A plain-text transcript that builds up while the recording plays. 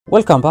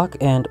Welcome back,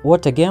 and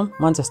what a game.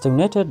 Manchester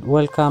United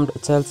welcomed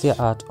Chelsea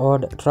at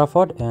Old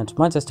Trafford, and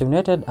Manchester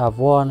United have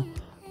won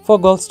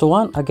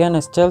 4-1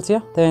 against Chelsea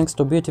thanks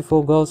to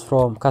beautiful goals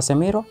from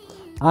Casemiro,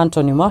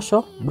 Antony,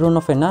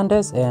 Bruno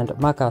Fernandes and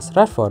Marcus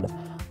Rashford.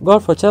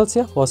 Goal for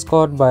Chelsea was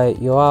scored by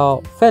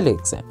Joao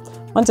Felix.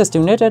 Manchester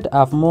United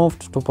have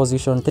moved to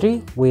position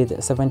 3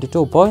 with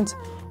 72 points,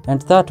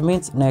 and that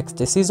means next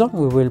season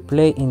we will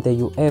play in the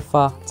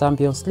UEFA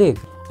Champions League.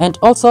 And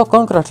also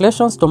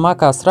congratulations to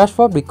Marcus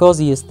Rashford because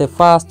he is the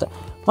first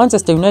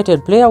Manchester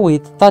United player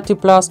with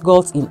 30+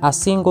 goals in a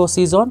single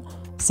season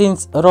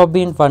since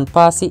Robin van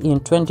Persie in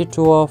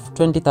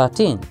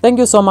 2012-2013. Thank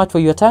you so much for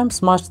your time.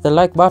 Smash the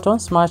like button,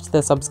 smash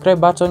the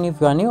subscribe button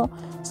if you are new.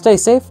 Stay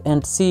safe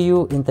and see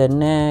you in the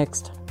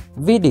next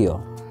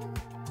video.